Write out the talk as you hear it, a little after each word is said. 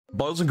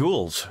Boils and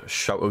Ghouls,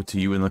 shout out to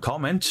you in the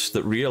comments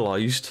that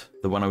realised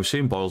that when I was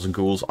saying Boils and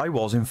Ghouls, I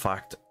was in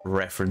fact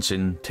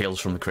referencing Tales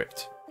from the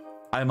Crypt.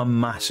 I am a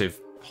massive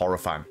horror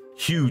fan,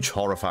 huge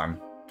horror fan.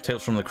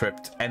 Tales from the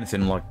Crypt,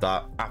 anything like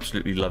that,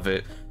 absolutely love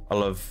it. I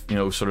love, you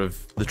know, sort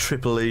of the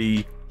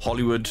AAA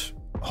Hollywood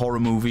horror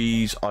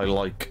movies. I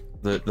like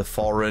the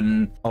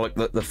foreign, I like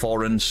the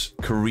foreign,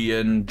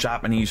 Korean,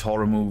 Japanese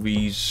horror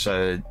movies,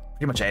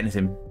 pretty much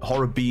anything.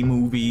 Horror B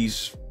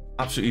movies,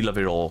 absolutely love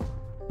it all.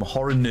 I'm a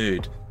horror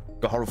nerd.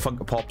 Got horror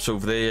Funko Pops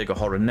over there, got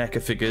horror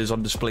NECA figures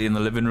on display in the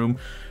living room,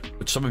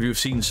 which some of you have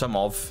seen some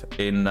of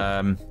in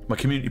my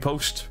community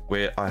post,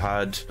 where I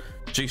had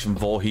Jason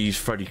Voorhees,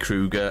 Freddy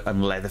Krueger,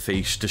 and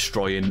Leatherface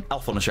destroying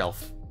Elf on a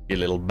Shelf, you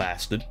little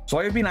bastard. So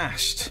I have been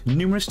asked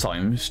numerous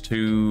times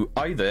to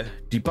either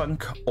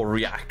debunk or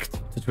react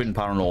to Twin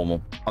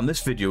Paranormal, and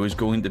this video is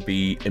going to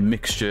be a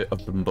mixture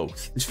of them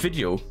both. This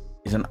video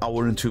is an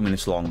hour and 2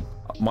 minutes long.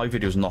 My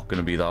video is not going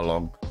to be that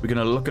long. We're going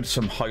to look at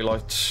some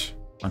highlights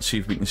and see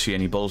if we can see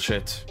any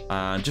bullshit,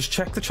 and just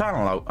check the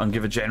channel out and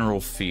give a general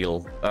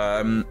feel.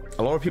 A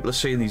lot of people are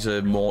saying these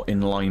are more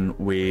in line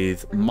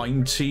with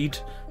Mindseed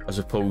as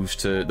opposed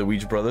to the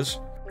Ouija Brothers.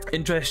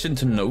 Interesting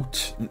to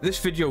note, this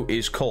video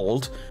is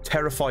called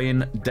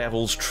Terrifying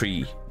Devil's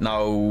Tree.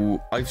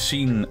 Now, I've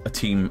seen a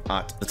team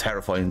at the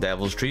Terrifying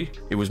Devil's Tree.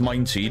 It was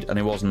Mindseed, and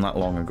it wasn't that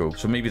long ago,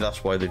 so maybe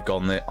that's why they've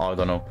gone there. I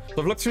don't know.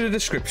 So I've looked through the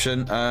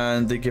description,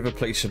 and they give a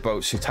place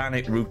about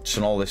satanic roots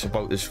and all this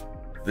about this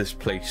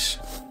place.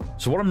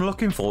 So what I'm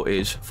looking for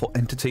is for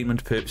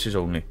entertainment purposes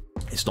only.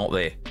 It's not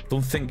there.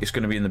 Don't think it's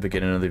going to be in the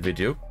beginning of the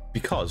video,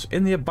 because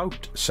in the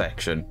about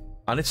section,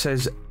 and it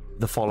says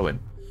the following: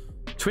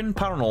 Twin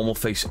Paranormal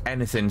face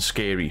anything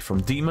scary, from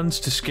demons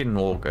to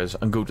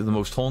skinwalkers, and go to the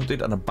most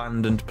haunted and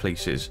abandoned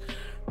places,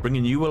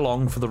 bringing you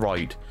along for the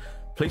ride.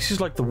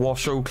 Places like the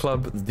Washoe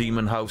Club, the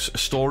Demon House,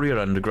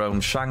 Astoria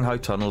Underground, Shanghai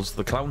Tunnels,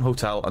 the Clown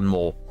Hotel, and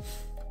more.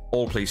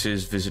 All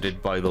places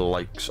visited by the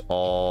likes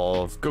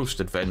of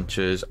Ghost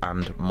Adventures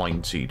and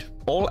Mindseed.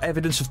 All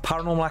evidence of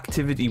paranormal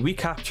activity we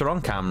capture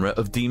on camera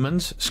of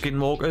demons,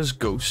 skinwalkers,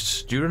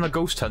 ghosts during our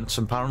ghost hunts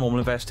and paranormal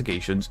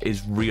investigations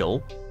is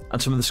real,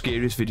 and some of the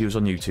scariest videos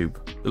on YouTube.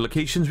 The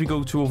locations we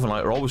go to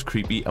overnight are always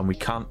creepy, and we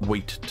can't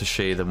wait to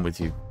share them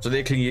with you. So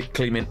they're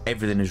claiming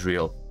everything is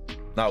real.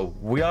 Now,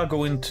 we are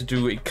going to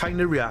do a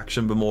kind of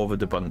reaction, but more of a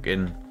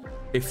debunking,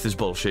 if there's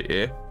bullshit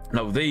here.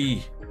 Now,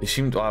 they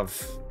seem to have...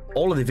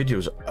 all of the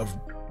videos are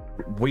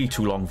way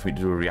too long for me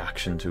to do a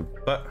reaction to,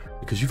 but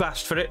because you've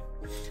asked for it,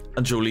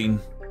 and Jolene,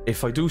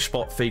 if I do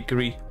spot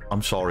fakery,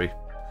 I'm sorry.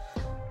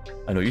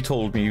 I know you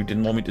told me you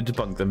didn't want me to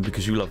debunk them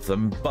because you love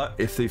them, but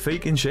if they're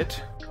faking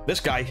shit, this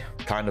guy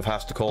kind of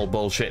has to call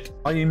bullshit.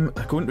 I'm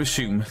going to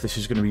assume this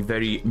is going to be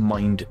very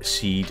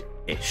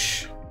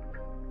Mindseed-ish.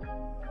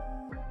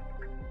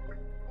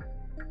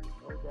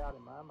 No doubt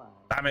in my mind.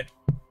 Damn it.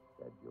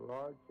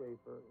 Gerard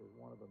Schaefer is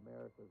one of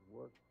America's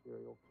worst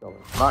serial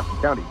killers.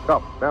 Martin County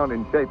cops found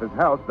in Schaefer's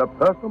house the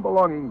personal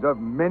belongings of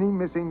many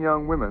missing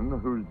young women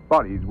whose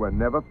bodies were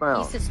never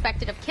found. He's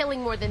suspected of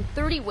killing more than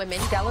 30 women.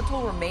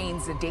 Skeletal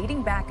remains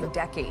dating back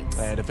decades.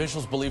 And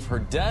officials believe her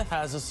death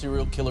has a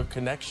serial killer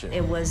connection.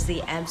 It was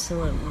the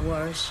absolute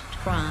worst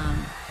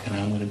crime. And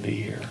I'm going to be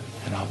here,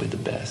 and I'll be the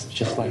best,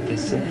 just like they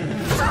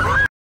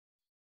said.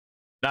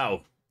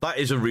 Now, that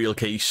is a real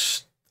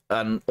case,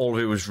 and all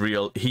of it was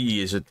real.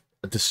 He is a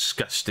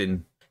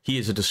disgusting,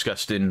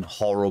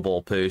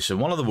 horrible person.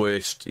 One of the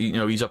worst. You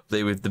know, he's up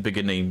there with the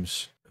bigger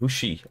names. Who's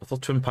she? I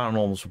thought Twin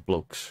Paranormals were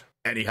blokes.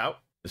 Anyhow,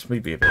 this may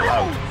be a bit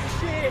loud. Oh,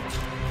 shit!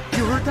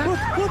 You heard that?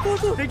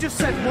 Look. They just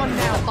said one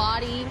now. The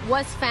body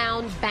was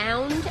found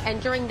bound,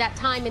 and during that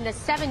time in the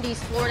 70s,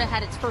 Florida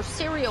had its first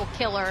serial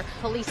killer.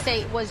 Police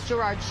say it was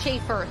Gerard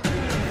Schaefer.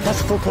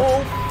 That's a full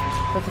touch.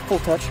 That's a full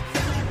touch.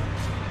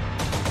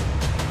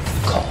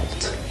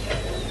 Cult.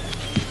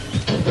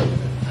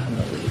 I'm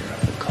the leader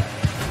of the cult.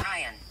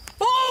 Ryan.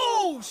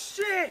 Oh,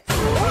 shit! Bro,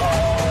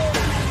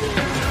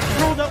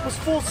 that was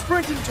full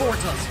sprinting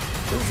towards us.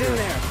 Who's in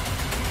there?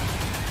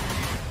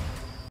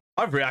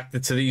 I've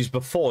reacted to these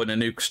before in a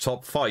Nuke's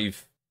Top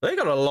 5. They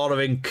got a lot of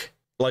ink.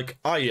 Like,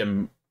 I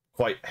am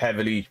quite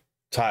heavily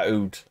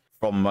tattooed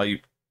from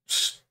my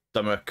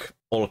stomach,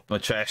 all up my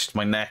chest,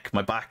 my neck,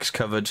 my back's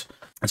covered.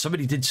 And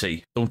somebody did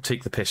say, don't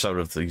take the piss out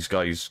of these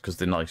guys because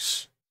they're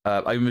nice.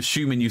 I'm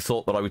assuming you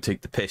thought that I would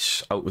take the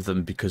piss out of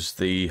them because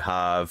they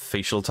have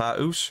facial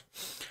tattoos.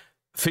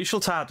 Facial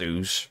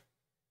tattoos,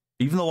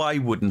 even though I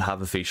wouldn't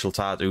have a facial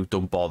tattoo,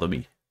 don't bother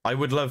me. I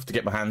would love to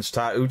get my hands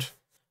tattooed.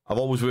 I've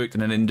always worked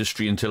in an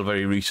industry until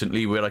very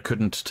recently where I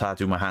couldn't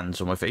tattoo my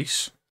hands on my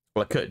face.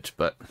 Well, I could,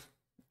 but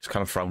it's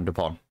kind of frowned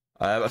upon.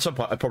 At some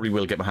point, I probably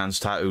will get my hands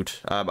tattooed.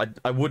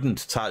 I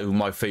wouldn't tattoo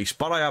my face,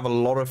 but I have a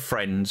lot of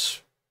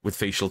friends with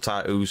facial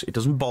tattoos. It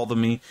doesn't bother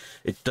me.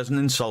 It doesn't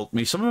insult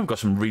me. Some of them got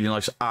some really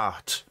nice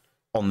art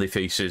on their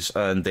faces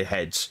and their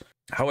heads.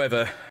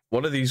 However,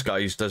 one of these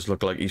guys does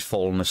look like he's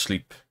fallen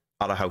asleep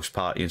at a house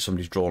party and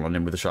somebody's drawn on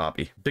him with a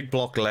Sharpie. Big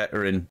block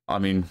lettering. I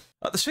mean,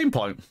 at the same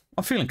point,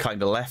 I'm feeling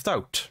kind of left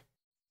out.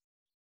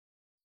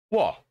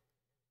 What?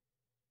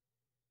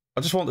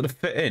 I just wanted to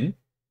fit in.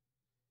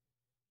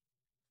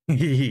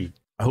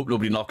 I hope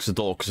nobody knocks the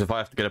door, because if I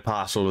have to get a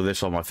parcel with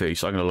this on my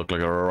face, I'm going to look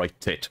like a right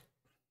tit.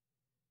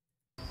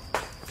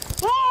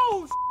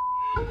 Oh!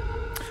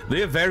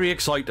 They're very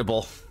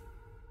excitable.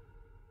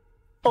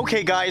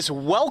 Okay, guys,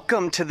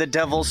 welcome to the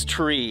Devil's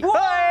Tree.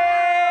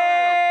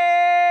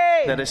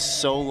 That is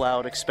so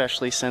loud,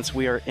 especially since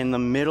we are in the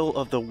middle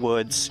of the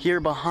woods. Here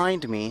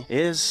behind me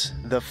is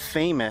the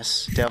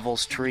famous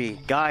Devil's Tree.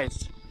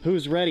 Guys,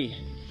 who's ready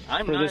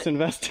for this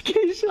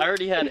investigation? I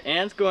already had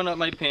ants going up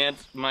my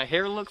pants. My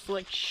hair looks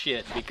like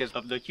shit because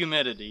of the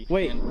humidity.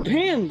 Wait,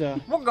 Panda?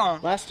 We're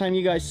gone. Last time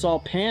you guys saw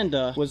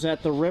Panda was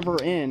at the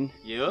River Inn.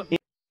 Yep.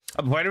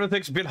 Everyone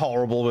thinks a bit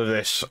horrible with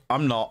this.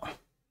 I'm not.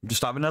 I'm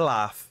just having a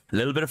laugh. A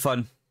little bit of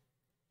fun.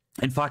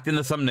 In fact, in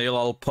the thumbnail,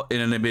 I'll put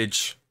in an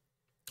image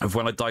of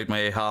when I dyed my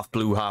hair half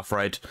blue, half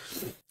red.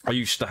 I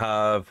used to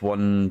have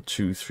 1,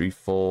 2, 3,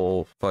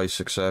 4, 5,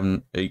 6,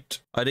 7, 8.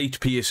 I had 8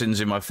 piercings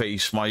in my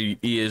face. My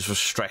ears were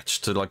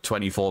stretched to like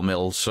 24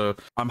 mils. So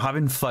I'm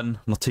having fun,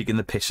 not taking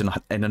the piss in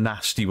a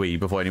nasty way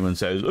before anyone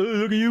says, "Oh,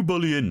 look at you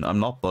bullying." I'm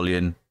not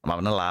bullying. I'm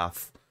having a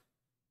laugh.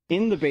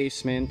 In the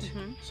basement.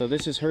 So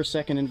this is her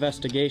second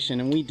investigation,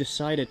 and we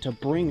decided to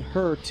bring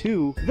her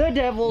to the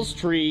Devil's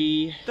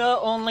Tree. The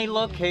only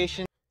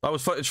location That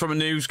was footage from a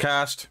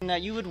newscast.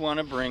 that you would want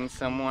to bring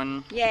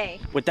someone. Yay.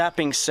 With that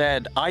being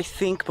said, I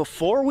think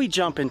before we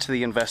jump into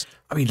the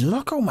I mean,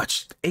 look how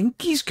much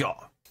ink he's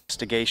got.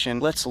 investigation,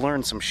 let's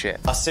learn some shit.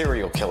 A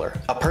serial killer,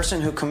 a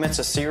person who commits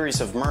a series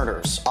of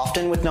murders,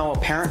 often with no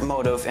apparent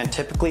motive and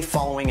typically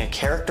following a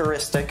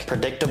characteristic,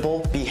 predictable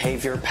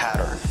behavior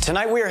pattern.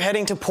 Tonight we are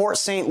heading to Port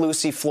St.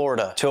 Lucie,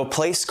 Florida, to a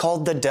place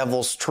called the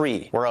Devil's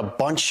Tree, where a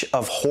bunch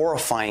of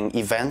horrifying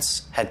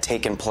events had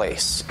taken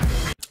place.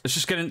 Let's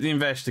just get into the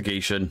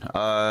investigation.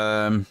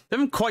 They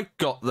haven't quite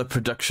got the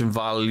production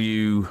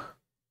value.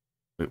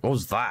 Wait, what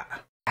was that?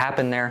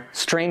 Happened there.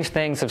 Strange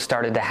things have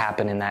started to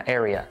happen in that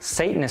area.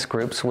 Satanist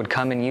groups would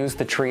come and use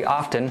the tree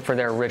often for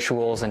their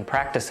rituals and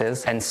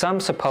practices, and some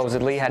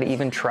supposedly had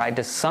even tried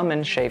to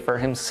summon Schaefer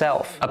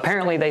himself.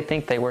 Apparently they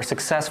think they were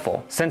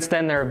successful. Since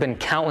then there have been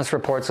countless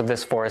reports of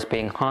this forest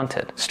being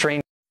haunted.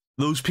 Strange.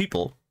 Those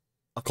people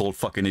are called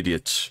fucking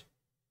idiots.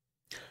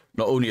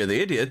 Not only are they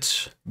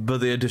idiots, but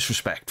they're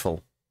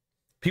disrespectful.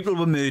 People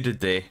were murdered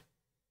there,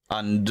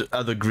 and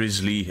other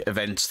grisly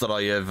events that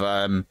I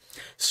have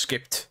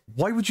skipped.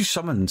 Why would you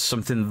summon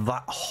something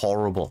that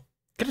horrible?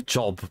 Get a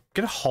job,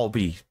 get a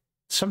hobby,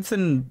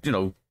 something, you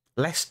know,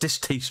 less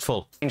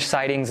distasteful. Strange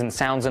sightings and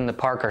sounds in the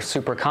park are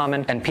super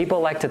common, and people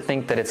like to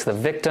think that it's the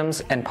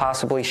victims and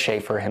possibly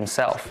Schaefer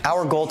himself.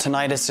 Our goal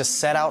tonight is to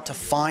set out to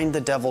find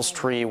the Devil's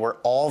Tree where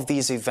all of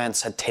these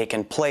events had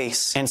taken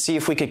place and see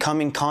if we could come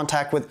in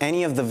contact with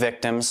any of the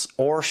victims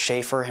or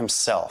Schaefer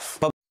himself.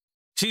 But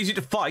it's easy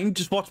to find,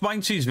 just watch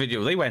Mindseed's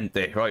video, they went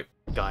there, right?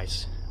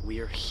 Guys, we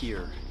are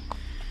here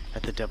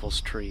at the Devil's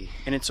Tree,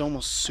 and it's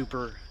almost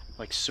super,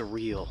 like,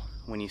 surreal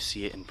when you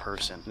see it in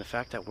person. And the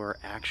fact that we're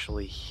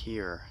actually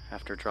here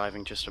after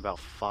driving just about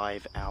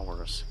 5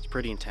 hours, it's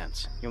pretty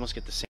intense. You almost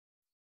get the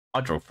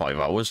I drove 5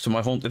 hours to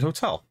my haunted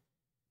hotel.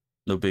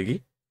 No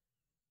biggie.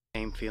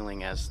 same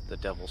feeling as the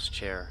Devil's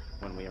Chair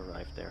when we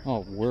arrived there.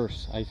 Oh,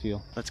 worse, I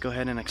feel. Let's go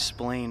ahead and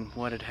explain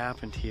what had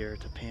happened here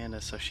to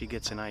Panda so she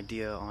gets an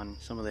idea on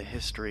some of the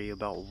history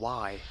about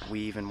why we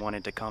even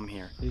wanted to come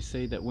here. They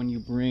say that when you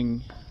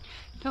bring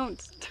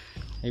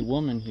a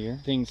woman here,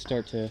 things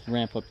start to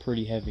ramp up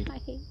pretty heavy.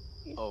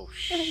 Oh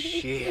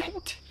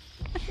shit.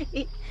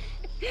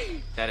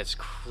 That is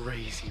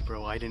crazy,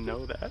 bro. I didn't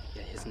know that.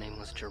 Yeah, his name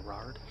was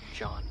Gerard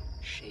John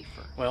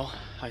Schaefer. Well,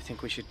 I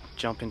think we should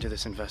jump into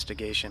this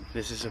investigation.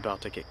 This is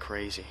about to get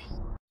crazy.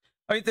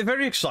 I mean, they're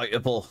very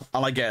excitable,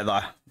 and I get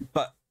that,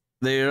 but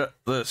they're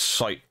the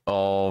site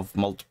of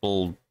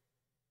multiple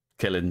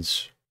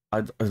killings.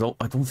 I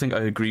don't think I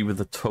agree with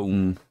the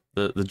tone,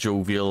 the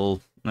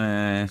jovial.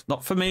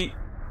 Not for me.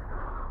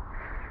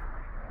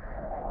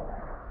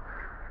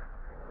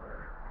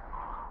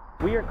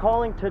 We are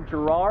calling to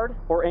Gerard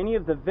or any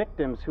of the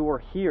victims who are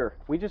here.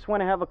 We just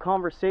want to have a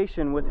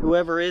conversation with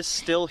whoever is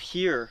still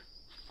here.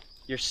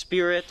 Your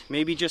spirit,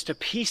 maybe just a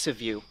piece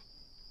of you,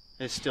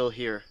 is still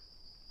here.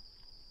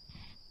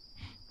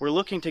 We're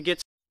looking to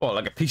get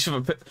like a piece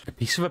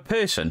of a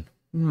person.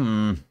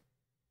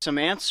 some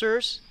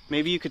answers.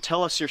 Maybe you could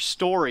tell us your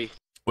story.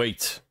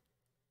 Wait,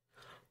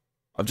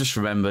 I've just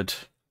remembered.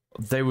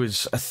 There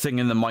was a thing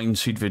in the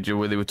Mindseed video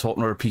where they were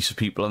talking about a piece of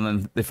people, and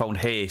then they found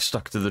hair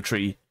stuck to the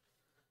tree.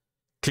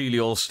 Clearly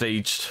all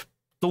staged.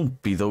 Don't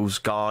be those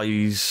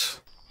guys.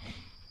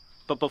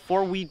 But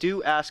before we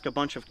do ask a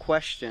bunch of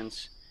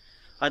questions,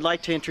 I'd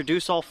like to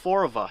introduce all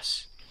four of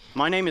us.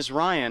 My name is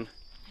Ryan.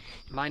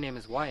 My name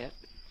is Wyatt.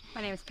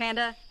 My name is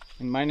Panda.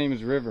 And my name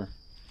is River.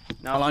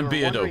 Now, And I'm if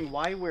you're Beardo. wondering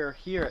why we're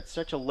here at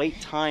such a late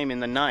time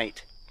in the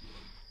night,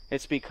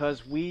 it's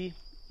because we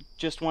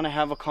just want to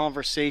have a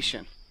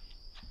conversation.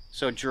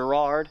 So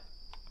Gerard,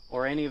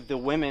 or any of the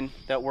women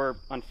that were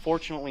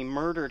unfortunately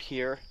murdered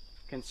here,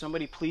 can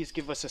somebody please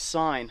give us a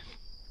sign?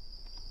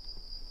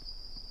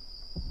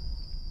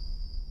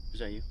 Is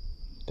that you?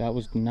 That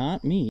was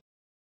not me.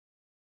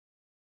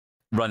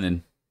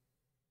 Running.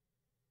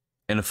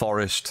 In a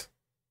forest.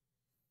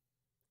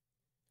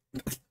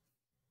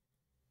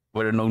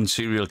 Where a known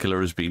serial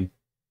killer has been.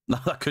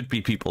 That could be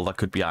people, that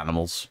could be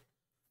animals.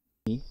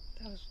 That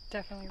was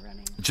definitely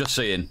running. Just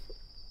saying.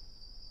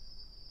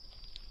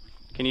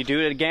 Can you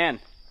do it again?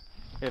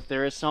 If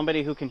there is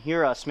somebody who can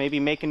hear us, maybe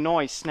make a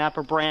noise, snap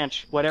a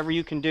branch, whatever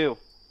you can do.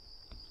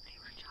 They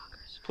were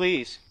joggers.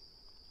 Please.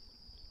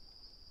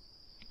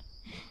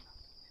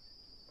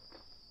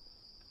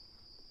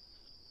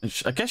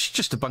 I guess she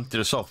just debunked it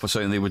herself by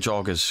saying they were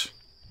joggers.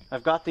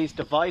 I've got these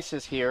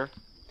devices here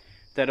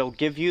that'll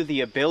give you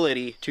the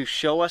ability to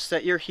show us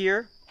that you're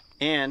here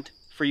and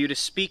for you to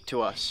speak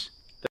to us.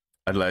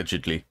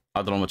 Allegedly.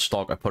 I don't know what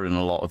stock I put in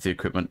a lot of the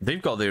equipment. They've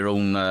got their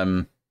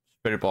own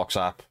Spirit Box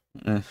app.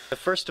 The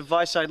first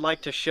device I'd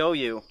like to show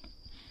you,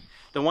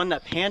 the one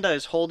that Panda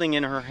is holding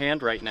in her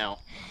hand right now.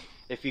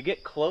 If you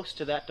get close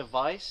to that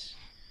device,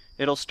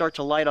 it'll start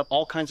to light up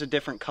all kinds of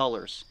different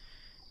colors.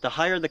 The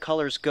higher the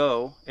colors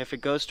go, if it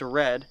goes to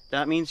red,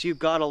 that means you've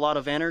got a lot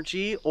of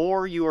energy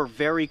or you are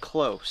very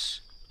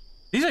close.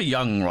 These are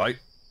young, right?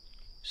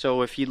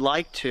 So if you'd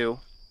like to,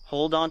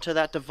 hold on to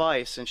that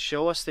device and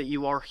show us that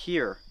you are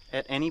here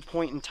at any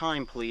point in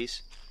time,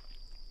 please.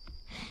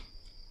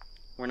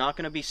 We're not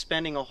going to be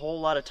spending a whole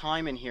lot of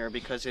time in here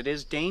because it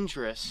is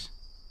dangerous.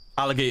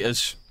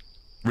 Alligators.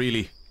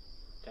 Really.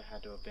 That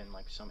had to have been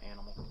like some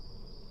animal.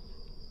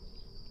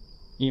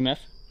 EMF?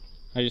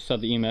 I just saw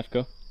the EMF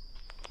go.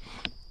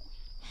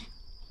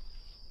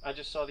 I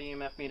just saw the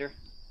EMF meter.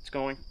 It's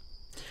going.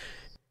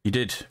 You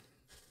did.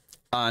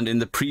 And in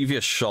the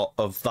previous shot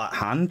of that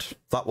hand,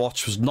 that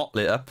watch was not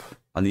lit up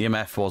and the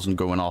EMF wasn't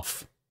going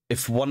off.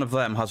 If one of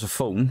them has a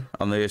phone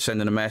and they're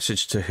sending a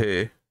message to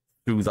her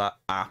through that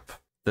app,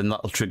 then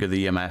that'll trigger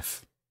the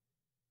EMF.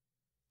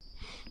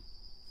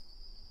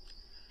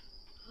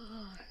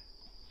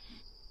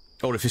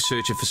 Or if you're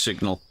searching for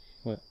signal.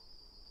 What?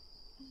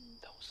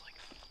 That was like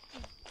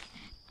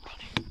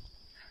running,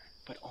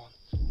 but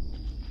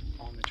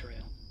on the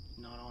trail,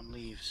 not on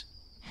leaves.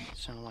 It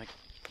sounded like that.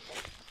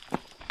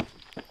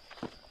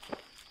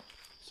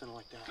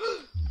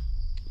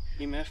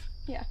 EMF?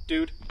 Yeah.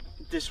 Dude,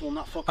 this will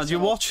not focus. And your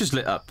watch is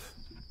lit up.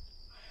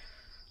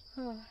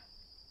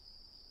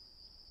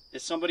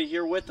 Is somebody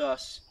here with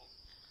us?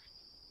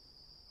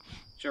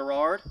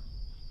 Gerard?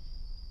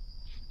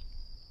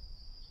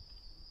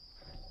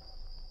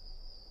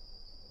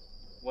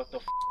 What the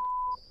f?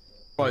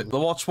 Right, the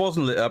watch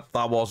wasn't lit up,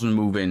 that wasn't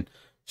moving.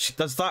 She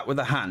does that with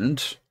a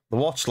hand, the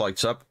watch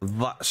lights up,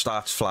 that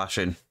starts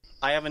flashing.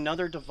 I have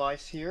another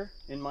device here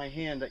in my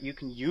hand that you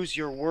can use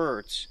your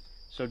words.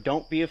 So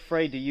don't be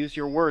afraid to use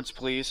your words,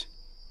 please.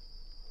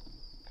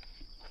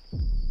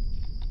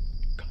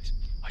 Guys,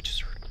 I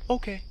just heard.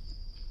 Okay.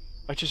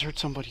 I just heard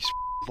somebody's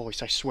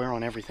voice. I swear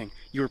on everything.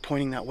 You were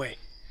pointing that way.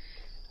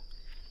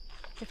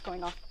 It's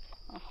going off.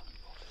 Oh.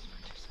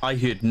 I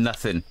heard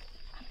nothing.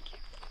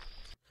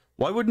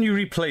 Why wouldn't you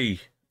replay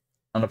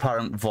an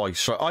apparent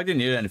voice? Right, I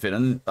didn't hear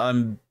anything,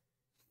 and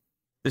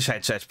this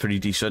headset's pretty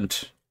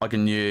decent. I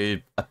can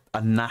hear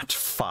a gnat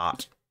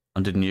fart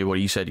and didn't hear what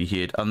he said he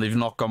heard, and they've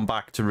not gone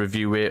back to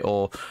review it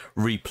or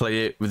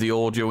replay it with the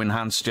audio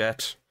enhanced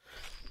yet.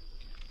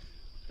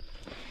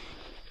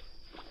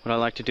 What I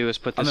like to do is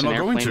put this in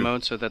airplane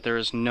mode so that there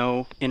is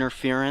no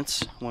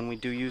interference when we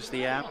do use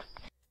the app.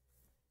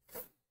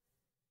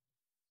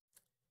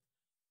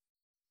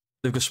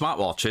 They've got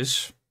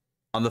smartwatches,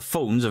 and the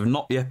phones have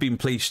not yet been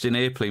placed in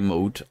airplane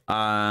mode,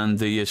 and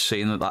they're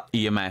saying that that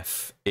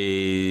EMF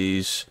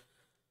is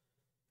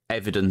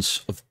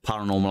evidence of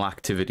paranormal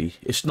activity.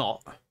 It's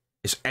not.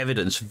 It's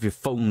evidence of your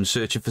phone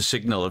searching for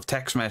signal, of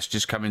text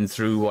messages coming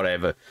through,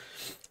 whatever.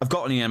 I've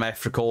got an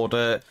EMF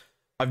recorder.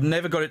 I've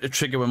never got it to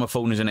trigger when my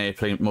phone is in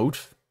airplane mode.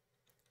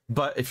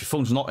 But if your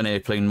phone's not in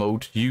airplane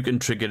mode, you can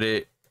trigger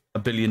it a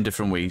billion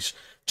different ways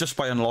just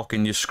by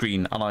unlocking your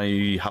screen. And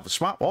I have a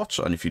smartwatch,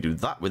 and if you do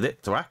that with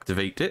it to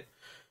activate it,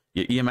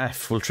 your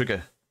EMF will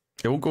trigger.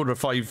 It won't go to a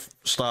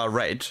 5-star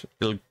red.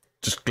 It'll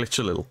just glitch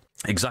a little.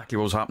 Exactly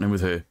what was happening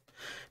with her.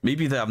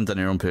 Maybe they haven't done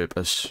it on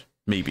purpose.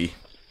 Maybe.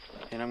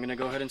 And I'm going to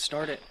go ahead and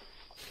start it.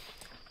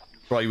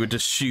 I would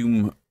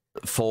assume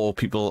for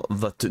people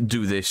that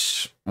do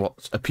this,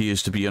 what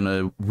appears to be on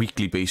a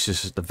weekly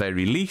basis at the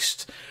very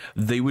least,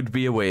 they would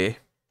be aware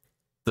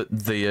that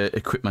the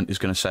equipment is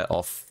going to set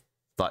off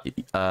that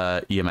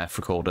EMF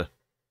recorder.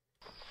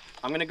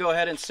 I'm going to go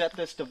ahead and set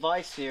this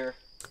device here.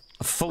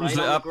 The phone's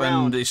lit up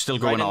and it's still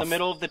going off. Right in the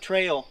middle of the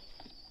trail.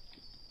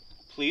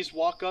 Please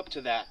walk up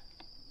to that.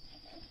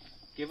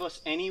 Give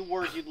us any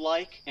word you'd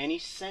like, any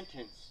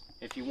sentence.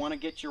 If you want to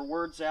get your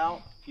words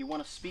out, if you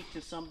want to speak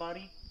to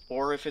somebody,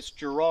 or if it's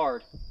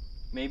Gerard,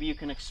 maybe you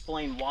can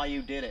explain why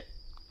you did it.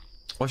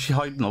 Why's she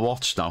hiding the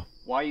watch now?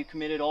 Why you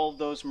committed all of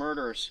those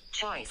murders.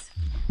 Choice.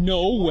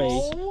 No way.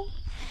 Oh.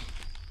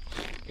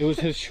 It was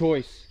his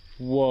choice.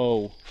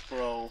 Whoa.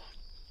 Bro.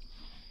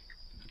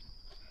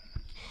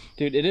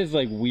 Dude, it is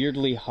like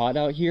weirdly hot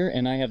out here,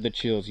 and I have the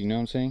chills, you know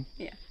what I'm saying?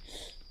 Yeah.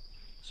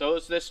 So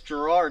is this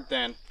Gerard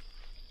then?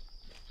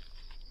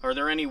 Are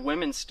there any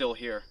women still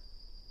here?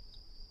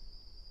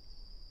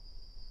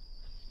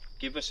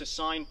 Give us a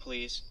sign,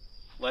 please.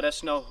 Let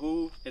us know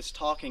who is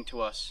talking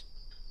to us.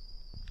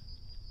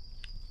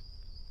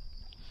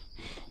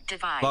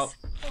 Device. Well,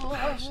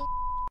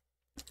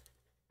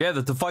 yeah,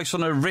 the device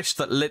on her wrist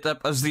that lit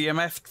up as the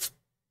EMF.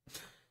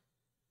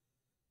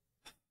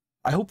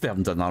 I hope they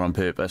haven't done that on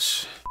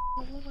purpose.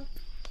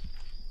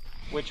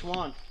 Which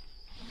one?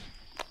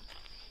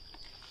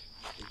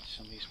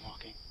 Somebody's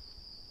walking.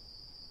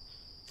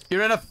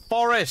 You're in a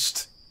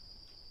forest!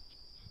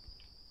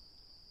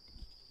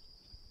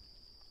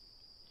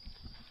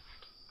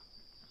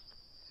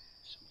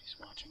 Somebody's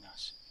watching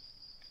us.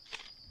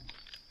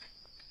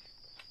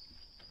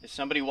 Is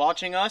somebody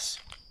watching us?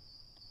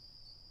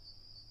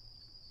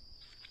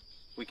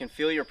 We can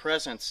feel your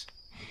presence.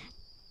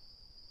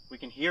 We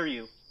can hear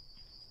you.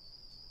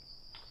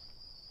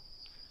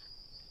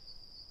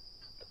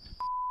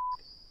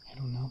 I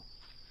don't know.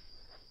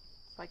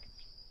 It's like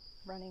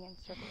running in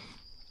circles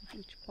at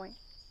each point.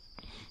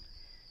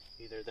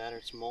 Either that or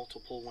it's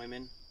multiple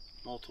women,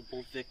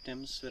 multiple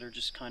victims that are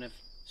just kind of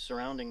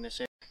surrounding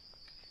this area.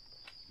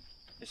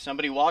 Is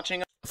somebody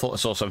watching us? I thought I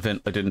saw something,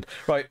 I didn't.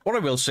 Right, what I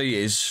will say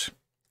is,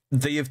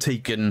 they have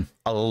taken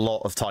a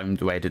lot of time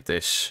to edit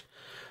this.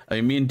 I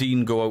mean, me and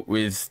Dean go out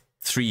with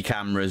 3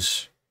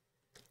 cameras,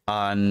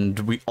 and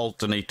we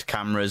alternate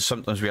cameras.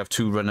 Sometimes we have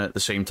 2 running at the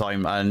same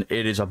time, and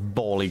it is a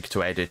ball ache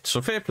to edit.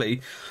 So fair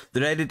play.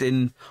 They're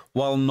editing,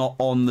 while not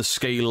on the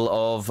scale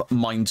of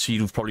Mindseed,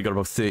 who've probably got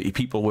about 30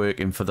 people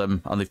working for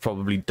them, and they've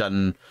probably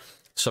done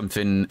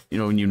something, you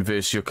know, in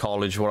university or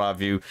college, what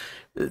have you.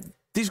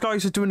 These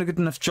guys are doing a good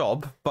enough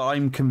job, but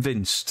I'm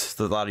convinced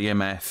that that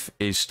EMF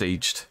is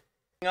staged.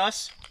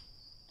 Us?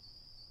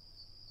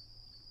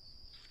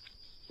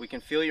 We can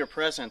feel your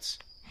presence.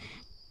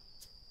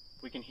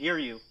 We can hear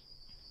you.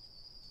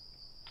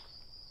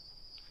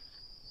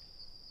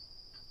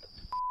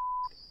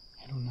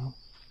 I don't know.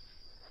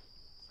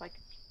 It's like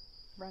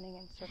running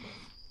in circles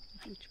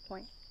at each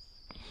point.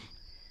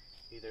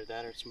 Either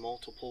that or it's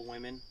multiple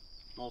women,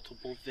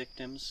 multiple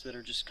victims that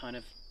are just kind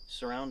of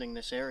surrounding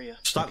this area.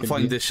 Starting to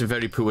find this a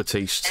very poor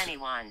taste.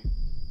 Anyone.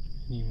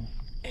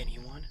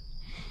 Anyone?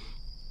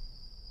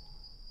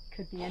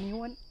 Could be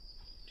anyone.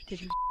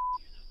 Did you?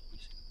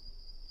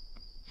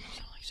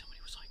 Sound like somebody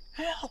was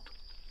like, help!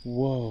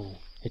 Whoa,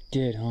 it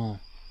did, huh?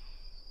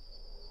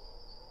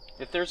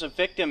 If there's a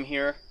victim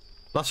here,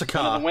 that's a one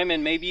car. of the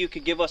women, maybe you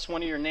could give us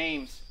one of your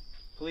names,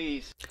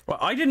 please. Well,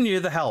 I didn't hear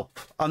the help,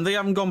 and they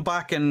haven't gone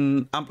back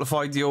and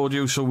amplified the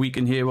audio so we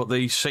can hear what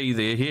they say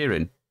they're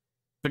hearing,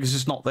 because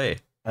it's not there.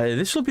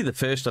 This will be the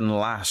first and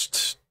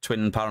last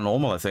Twin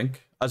Paranormal, I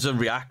think. As a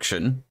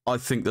reaction, I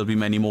think there'll be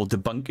many more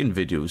debunking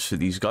videos for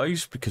these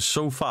guys, because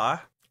so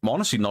far, I'm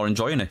honestly not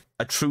enjoying it.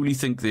 I truly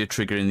think they're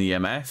triggering the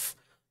EMF.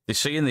 They're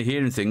saying they're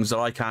hearing things that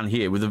I can't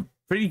hear with a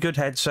pretty good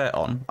headset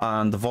on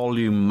and the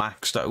volume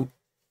maxed out.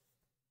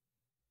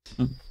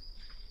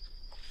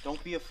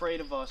 Don't be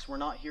afraid of us. We're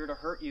not here to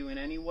hurt you in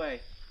any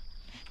way.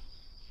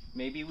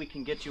 Maybe we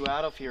can get you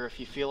out of here if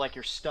you feel like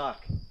you're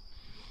stuck.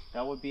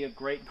 That would be a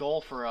great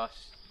goal for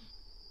us.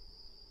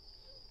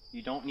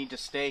 You don't need to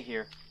stay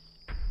here.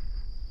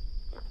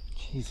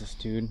 Jesus,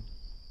 dude.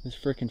 This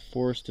frickin'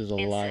 forest is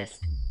alive.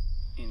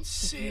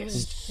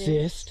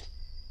 Insist.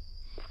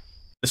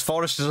 This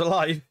forest is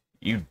alive?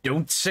 You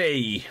don't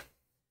say.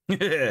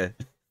 Fucking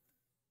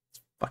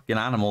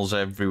animals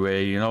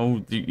everywhere, you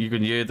know? You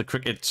can hear the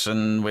crickets,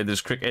 and where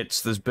there's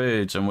crickets, there's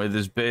birds, and where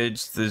there's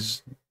birds,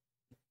 there's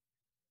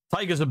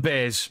tigers and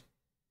bears.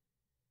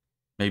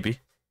 Maybe.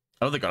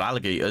 I know they got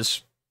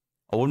alligators.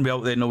 I wouldn't be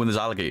out there knowing there's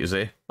alligators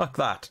there. Fuck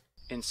that.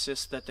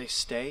 Insist that they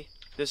stay?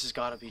 This has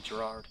got to be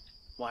Gerard.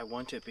 Why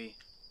won't it be?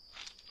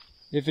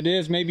 If it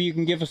is, maybe you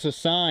can give us a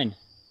sign.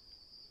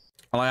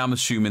 And I am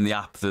assuming the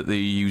app that they're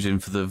using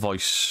for the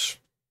voice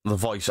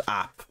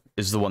app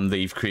is the one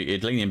they've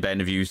created. Lainey and Ben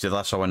have used it,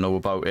 that's how I know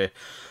about it.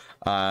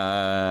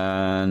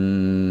 And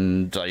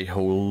I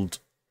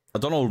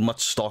don't hold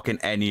much stock in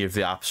any of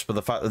the apps, but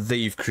the fact that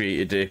they've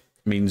created it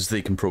means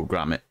they can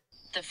program it.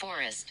 The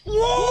forest.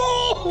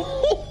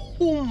 Whoa!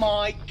 Oh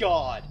my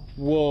god!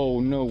 Whoa,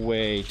 no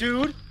way.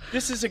 Dude,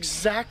 this is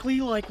exactly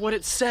like what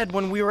it said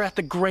when we were at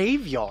the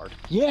graveyard.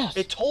 Yes.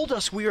 It told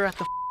us we were at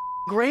the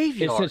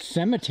graveyard. It said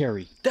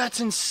cemetery. That's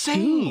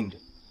insane.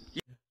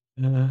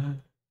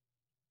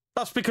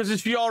 That's because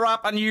it's your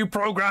app and you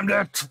programmed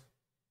it.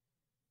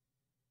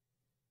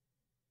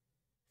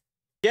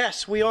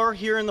 Yes, we are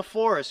here in the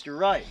forest, you're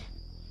right.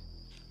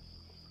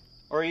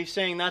 Or are you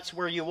saying that's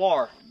where you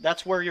are?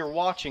 That's where you're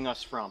watching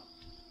us from?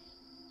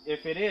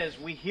 If it is,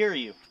 we hear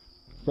you.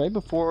 Right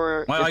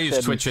before my eye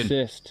is twitching.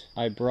 Insist,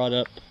 I brought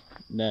up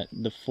that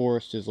the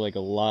forest is like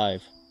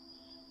alive.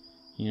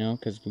 You know,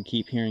 because we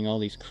keep hearing all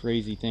these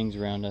crazy things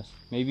around us.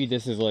 Maybe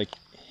this is like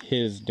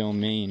his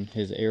domain,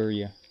 his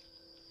area.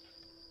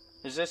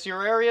 Is this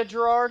your area,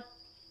 Gerard?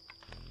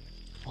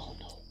 Oh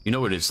no. You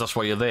know it is, that's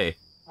why you're there.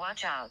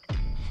 Watch out.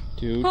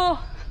 Dude. Oh.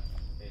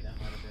 Hey, that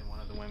might have been one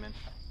of the women.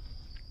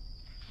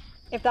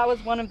 If that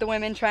was one of the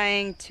women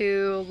trying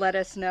to let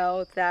us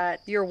know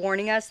that you're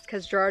warning us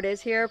because Gerard is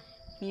here,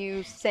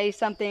 you say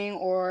something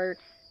or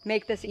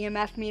make this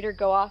EMF meter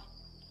go off.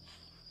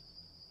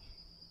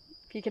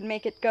 If you can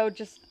make it go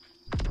just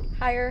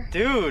higher.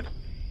 Dude!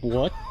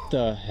 What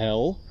the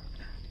hell?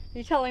 Are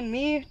you telling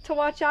me to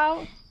watch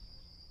out?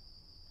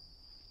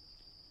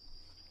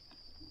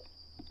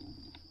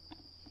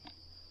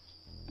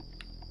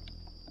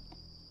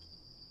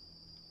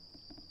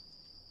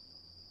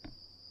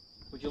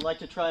 Would you like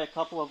to try a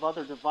couple of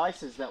other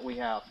devices that we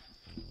have?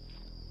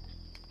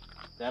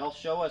 That'll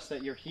show us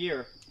that you're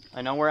here.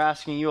 I know we're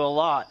asking you a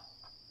lot,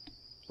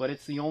 but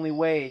it's the only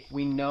way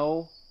we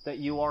know that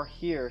you are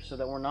here so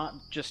that we're not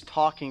just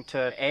talking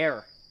to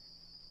air.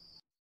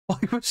 Why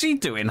was he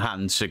doing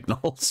hand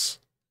signals?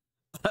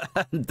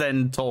 And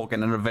then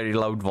talking in a very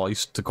loud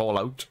voice to call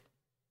out.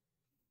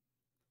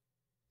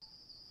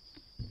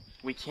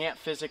 We can't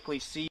physically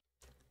see.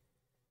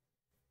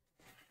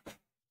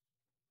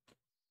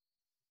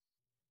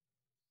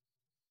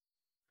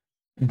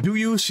 Do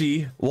you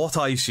see what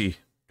I see?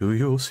 Do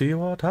you see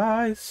what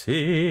I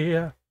see?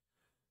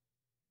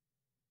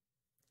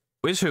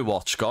 Where's her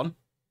watch gone?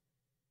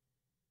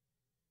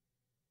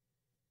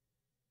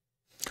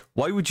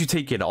 Why would you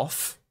take it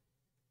off?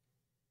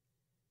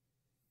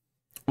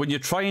 When you're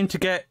trying to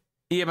get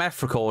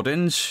EMF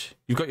recordings,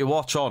 you've got your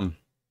watch on.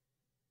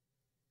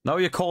 Now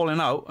you're calling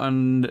out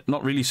and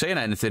not really saying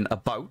anything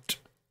about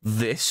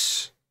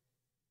this.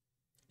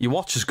 Your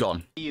watch is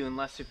gone. You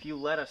unless if you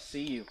let us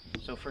see you.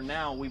 So for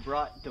now, we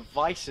brought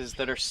devices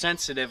that are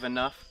sensitive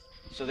enough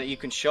so that you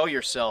can show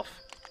yourself.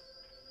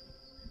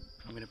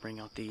 I'm gonna bring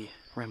out the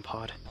REM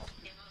pod.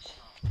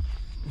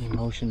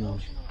 Emotional.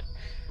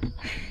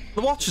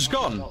 The watch is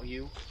gone.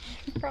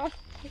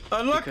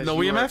 And look, no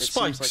EMF spikes. It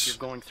seems like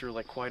you're going through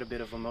like quite a bit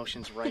of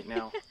emotions right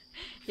now.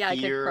 Yeah,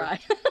 Fear. I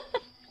could cry.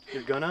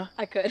 You're gonna?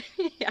 I could,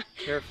 yeah.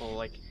 Careful,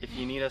 like if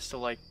you need us to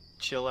like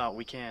chill out,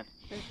 we can.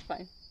 It's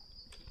fine.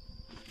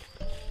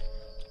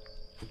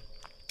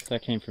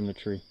 That came from the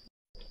tree.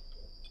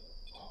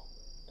 Oh,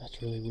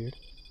 that's really weird.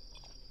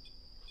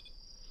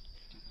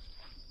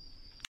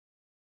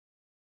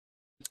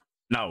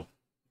 Now,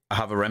 I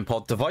have a REM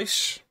pod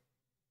device.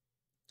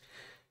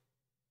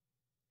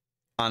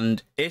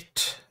 And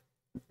it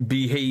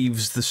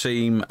behaves the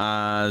same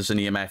as an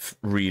EMF,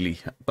 really.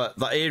 But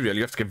that area,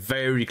 you have to get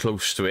very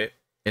close to it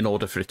in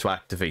order for it to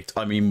activate.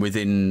 I mean,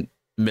 within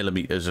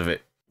millimeters of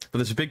it. But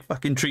there's a big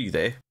fucking tree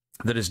there.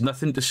 There is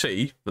nothing to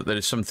see, but there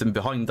is something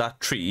behind that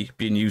tree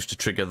being used to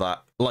trigger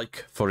that.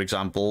 Like, for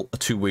example, a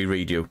two-way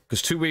radio.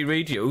 Because two-way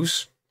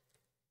radios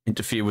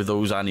interfere with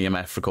those and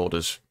EMF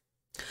recorders.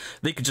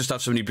 They could just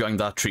have somebody behind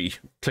that tree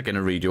clicking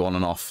a radio on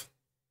and off.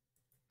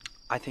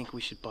 I think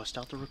we should bust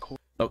out the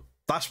recorder. No,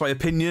 that's my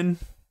opinion.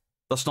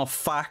 That's not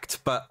fact,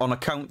 but on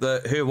account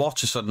that her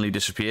watch has suddenly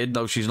disappeared,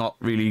 now she's not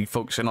really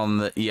focusing on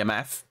the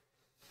EMF,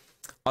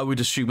 I would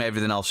assume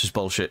everything else is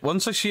bullshit.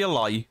 Once I see a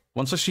lie,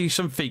 once I see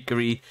some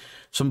fakery,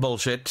 some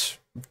bullshit,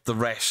 the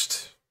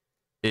rest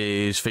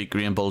is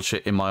fakery and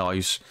bullshit in my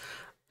eyes.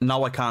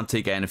 Now I can't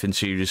take anything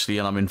seriously,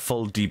 and I'm in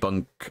full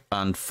debunk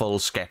and full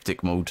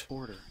skeptic mode.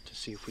 Order to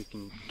see if we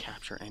can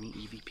capture any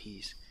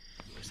EVPs,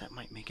 because that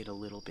might make it a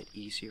little bit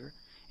easier,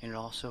 and it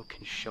also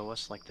can show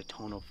us like the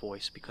tone of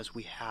voice, because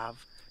we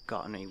have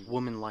gotten a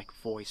woman-like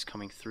voice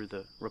coming through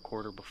the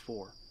recorder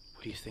before.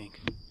 What do you think?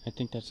 I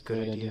think that's a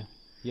good idea.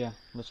 Yeah,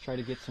 let's try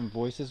to get some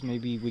voices.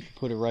 Maybe we could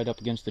put it right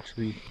up against the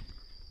tree.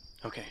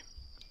 Okay,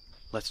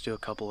 let's do a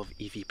couple of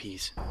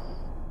EVPs.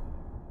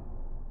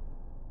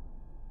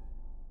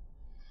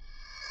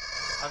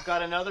 I've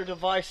got another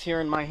device here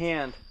in my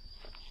hand.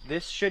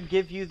 This should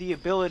give you the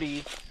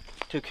ability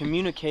to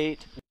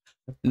communicate.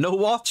 No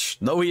watch,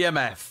 no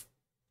EMF.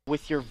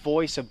 With your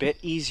voice a bit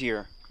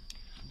easier.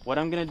 What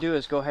I'm going to do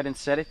is go ahead and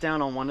set it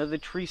down on one of the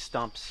tree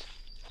stumps.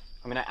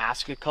 I'm going to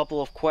ask a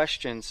couple of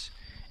questions.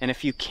 And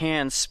if you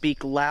can,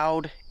 speak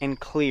loud and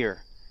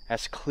clear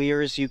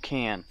as you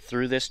can,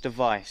 through this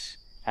device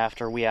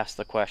after we ask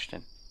the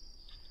question.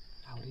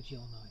 How did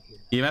y'all not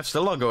hear? EMF's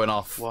still not going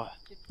off. What?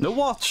 No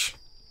watch.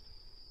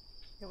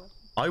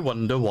 I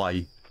wonder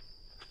why.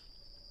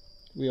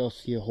 We all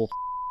see a whole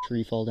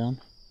tree fall down.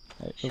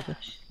 Right, over.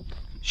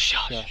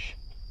 Shush.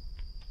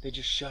 They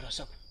just shut us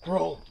up.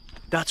 Bro,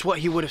 that's what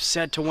he would have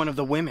said to one of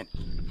the women.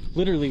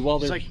 Literally, while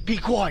they're... He's like, be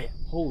quiet.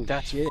 Holy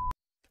shit.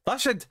 That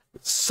said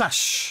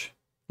sash,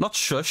 not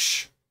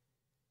shush.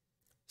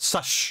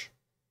 Sash.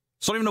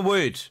 It's not even a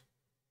word.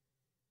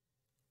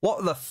 What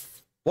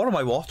am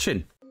I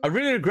watching? I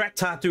really regret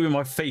tattooing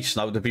my face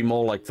now to be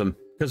more like them,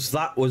 because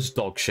that was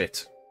dog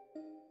shit.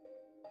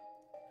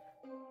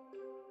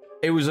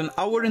 It was an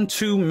hour and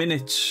 2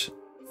 minutes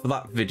for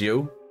that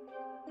video,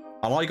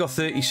 and I got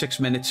 36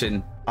 minutes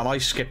in, and I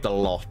skipped a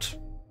lot.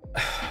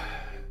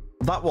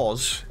 That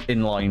was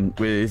in line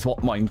with what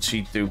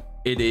Mindseed do.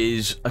 It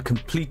is a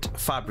complete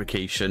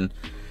fabrication.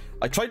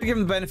 I tried to give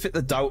them the benefit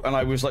of the doubt, and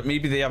I was like,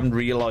 maybe they haven't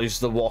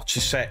realised the watch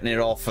is setting it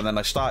off, and then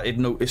I started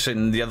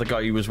noticing the other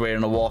guy was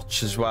wearing a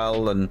watch as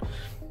well, and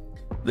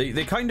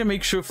they kind of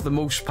make sure for the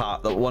most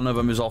part that one of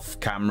them is off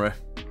camera.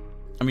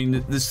 I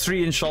mean, there's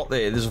 3 in shot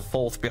there. There's a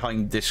 4th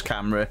behind this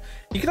camera.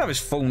 He could have his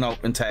phone out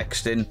and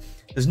texting.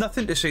 There's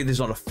nothing to say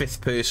there's not a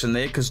 5th person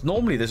there, because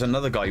normally there's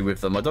another guy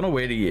with them. I don't know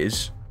where he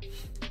is.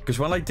 Because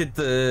when I did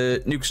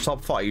the Nukes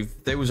Top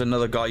 5, there was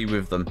another guy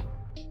with them.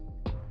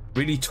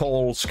 Really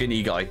tall,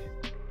 skinny guy.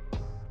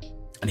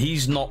 And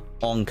he's not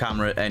on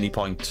camera at any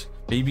point.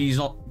 Maybe he's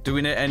not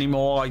doing it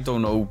anymore, I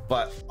don't know.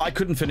 But I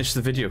couldn't finish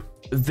the video.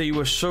 They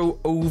were so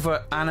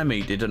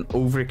over-animated and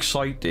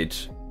overexcited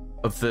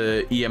of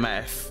the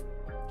EMF,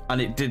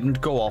 and it didn't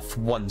go off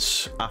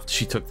once after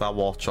she took that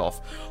watch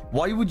off.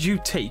 Why would you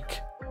take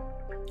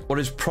what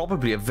is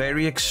probably a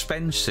very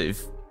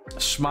expensive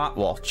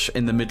smartwatch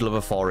in the middle of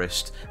a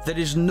forest? There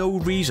is no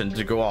reason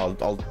to go, oh,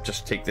 I'll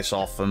just take this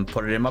off and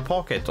put it in my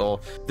pocket, or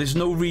there's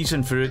no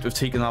reason for it to have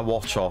taken that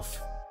watch off,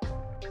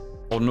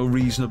 or no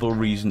reasonable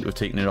reason to have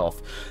taken it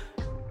off.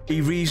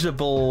 A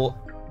reasonable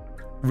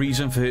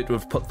reason for her to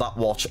have put that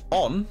watch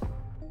on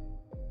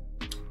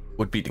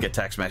would be to get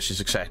text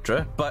messages,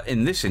 etc. But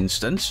in this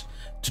instance,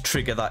 to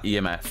trigger that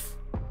EMF.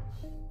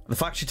 The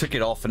fact she took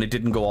it off and it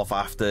didn't go off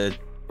after,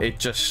 it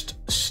just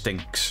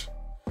stinks.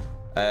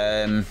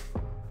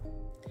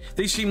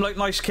 They seem like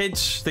nice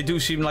kids. They do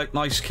seem like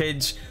nice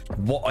kids.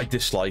 What I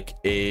dislike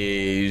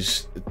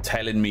is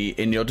telling me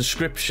in your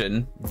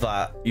description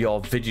that your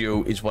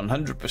video is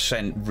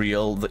 100%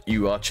 real, that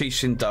you are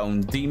chasing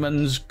down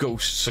demons,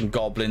 ghosts, and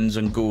goblins,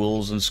 and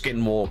ghouls, and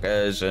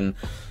skinwalkers, and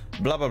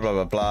blah, blah, blah,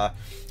 blah, blah.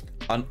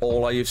 And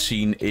all I have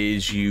seen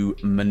is you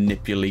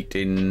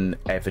manipulating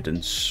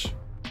evidence.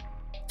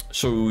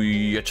 So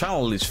your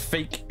channel is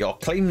fake. Your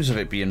claims of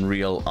it being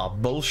real are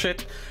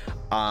bullshit.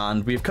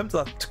 And we've come to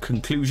that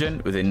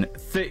conclusion within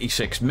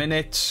 36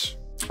 minutes.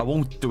 I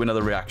won't do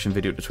another reaction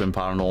video to Twin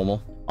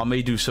Paranormal. I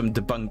may do some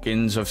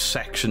debunkings of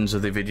sections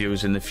of the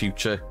videos in the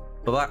future.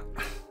 But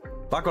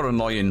that got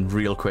annoying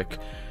real quick.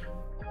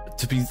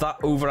 To be that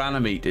over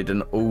animated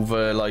and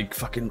over like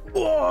fucking,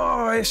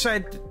 oh, I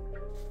said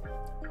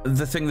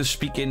the thing that's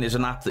speaking is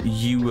an app that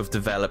you have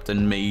developed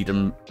and made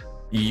and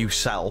you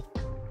sell.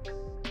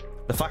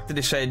 The fact that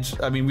it said,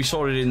 I mean, we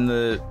saw it in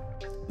the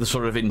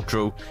sort of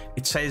intro,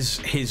 it says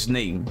his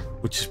name,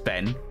 which is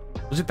Ben.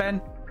 Was it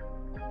Ben?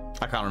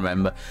 I can't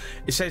remember.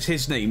 It says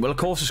his name. Well, of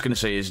course it's going to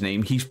say his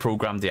name. He's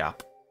programmed the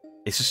app.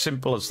 It's as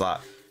simple as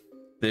that.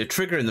 They're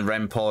triggering the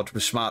REM pod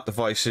with smart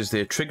devices.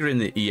 They're triggering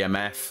the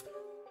EMF.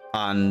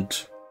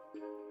 And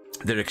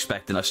they're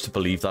expecting us to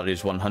believe that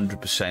is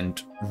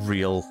 100%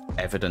 real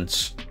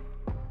evidence.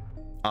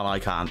 And I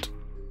can't.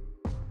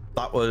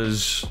 That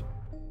was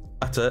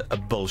utter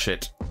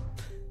bullshit.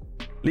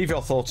 Leave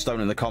your thoughts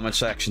down in the comment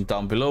section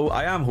down below.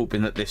 I am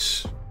hoping that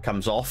this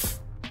comes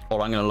off,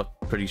 or I'm going to look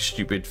pretty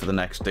stupid for the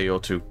next day or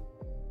two.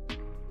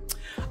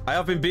 I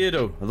have been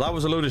Beardo. That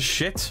was a load of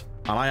shit,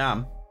 and I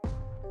am.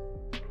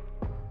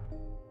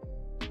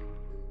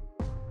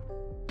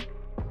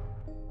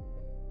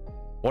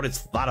 What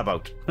is that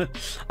about? And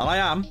I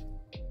am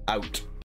out.